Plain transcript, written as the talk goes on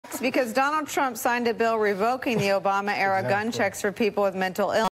because Donald Trump signed a bill revoking the Obama-era gun checks for people with mental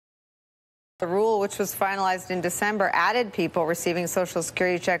illness. The rule, which was finalized in December, added people receiving Social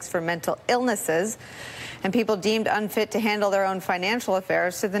Security checks for mental illnesses and people deemed unfit to handle their own financial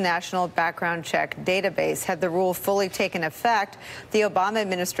affairs to the National Background Check Database. Had the rule fully taken effect, the Obama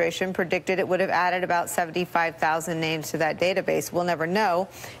administration predicted it would have added about 75,000 names to that database. We'll never know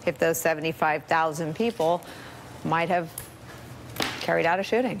if those 75,000 people might have carried out a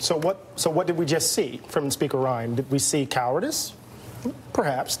shooting. So what did we just see from Speaker Ryan? Did we see cowardice?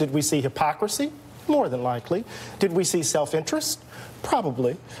 Perhaps. Did we see hypocrisy? More than likely. Did we see self-interest?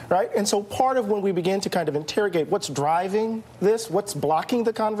 Probably, right? And so part of when we begin to kind of interrogate what's driving this, what's blocking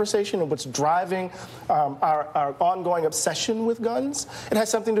the conversation, and what's driving our ongoing obsession with guns, it has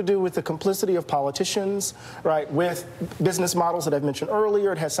something to do with the complicity of politicians, right, with business models that I've mentioned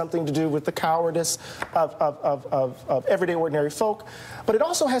earlier. It has something to do with the cowardice of everyday ordinary folk. But it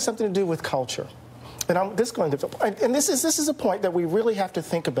also has something to do with culture. And this is a point that we really have to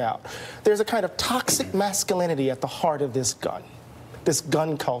think about. There's a kind of toxic masculinity at the heart of this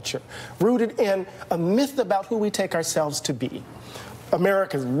gun culture, rooted in a myth about who we take ourselves to be.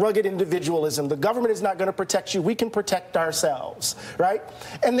 America's rugged individualism. The government is not going to protect you. We can protect ourselves, right?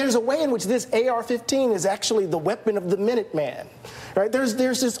 And there's a way in which this AR-15 is actually the weapon of the Minuteman, right? There's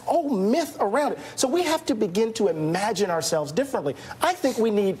this whole myth around it. So we have to begin to imagine ourselves differently. I think we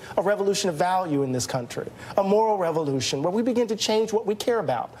need a revolution of value in this country, a moral revolution where we begin to change what we care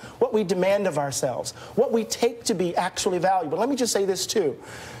about, what we demand of ourselves, what we take to be actually valuable. Let me just say this, too.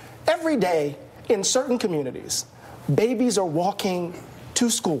 Every day in certain communities, babies are walking to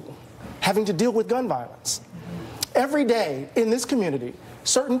school, having to deal with gun violence. Every day in this community,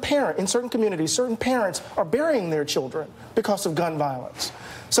 in certain communities, certain parents are burying their children because of gun violence.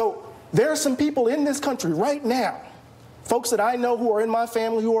 So there are some people in this country right now, folks that I know who are in my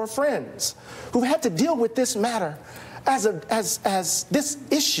family, who are friends, who've had to deal with this matter as this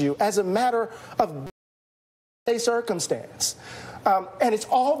issue as a matter of a circumstance. And it's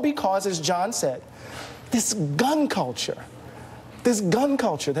all because, as John said, this gun culture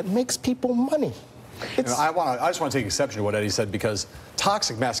that makes people money. I just want to take exception to what Eddie said, because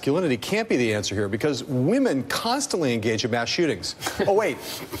toxic masculinity can't be the answer here, because women constantly engage in mass shootings. Oh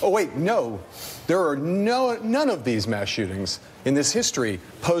wait, no. There are none of these mass shootings in this history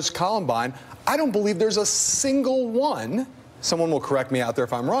post-Columbine. I don't believe there's a single one. Someone will correct me out there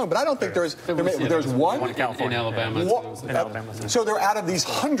if I'm wrong, but I don't think there's one in California. In Alabama. So they're out of these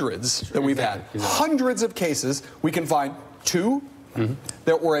hundreds that we've had, hundreds of cases, we can find two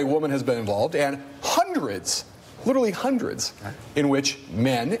that where a woman has been involved, and hundreds, literally hundreds, in which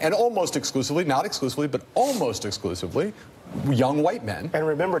men, and almost exclusively, not exclusively, but almost exclusively, young white men, and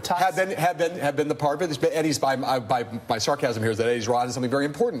remember, have been the part of it. Eddie's by my sarcasm here is that Eddie's right on something very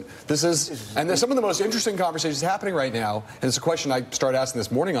important. This is, and there's some of the most interesting conversations happening right now. And it's a question I started asking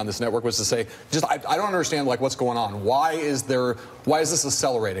this morning on this network, was to say, I don't understand what's going on. Why is this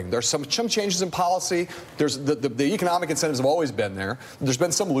accelerating? There's some changes in policy. There's the economic incentives have always been there. There's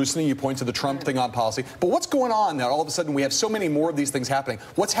been some loosening. You point to the Trump thing on policy, but what's going on now? All of a sudden, we have so many more of these things happening.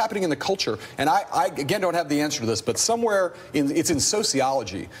 What's happening in the culture? And I again don't have the answer to this, but somewhere it's in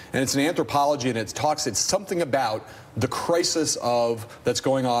sociology and it's in anthropology, and it's something about the crisis that's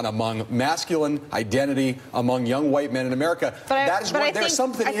going on among masculine identity among young white men in America. There's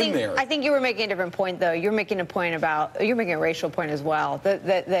something in there. I think you were making a different point, though. You're making a racial point as well.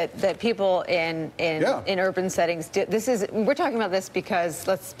 That people in urban settings we're talking about this because,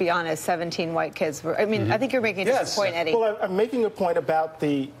 let's be honest, 17 white kids were. I mean, I think you're making a different point, Eddie. Well, I'm making a point about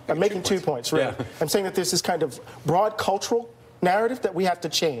I'm making 2 points, really. Yeah. I'm saying that there's this kind of broad cultural narrative that we have to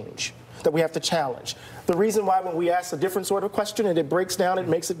change, that we have to challenge. The reason why when we ask a different sort of question and it breaks down, it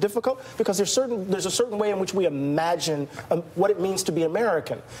makes it difficult, because there's a certain way in which we imagine what it means to be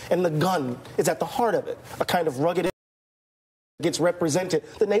American. And the gun is at the heart of it, a kind of rugged gets represented.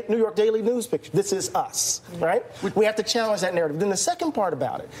 The New York Daily News picture, this is us, right? We have to challenge that narrative. Then the second part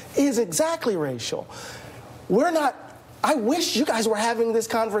about it is exactly racial. I wish you guys were having this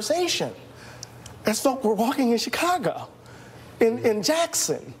conversation as folk were walking in Chicago, in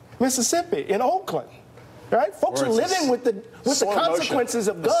Jackson, Mississippi, in Oakland, right? Folks are living with the consequences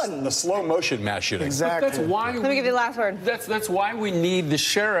of guns. The slow motion mass shooting. Exactly. But that's why Let me give you the last word. That's why we need the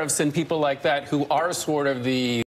sheriffs and people like that who are sort of the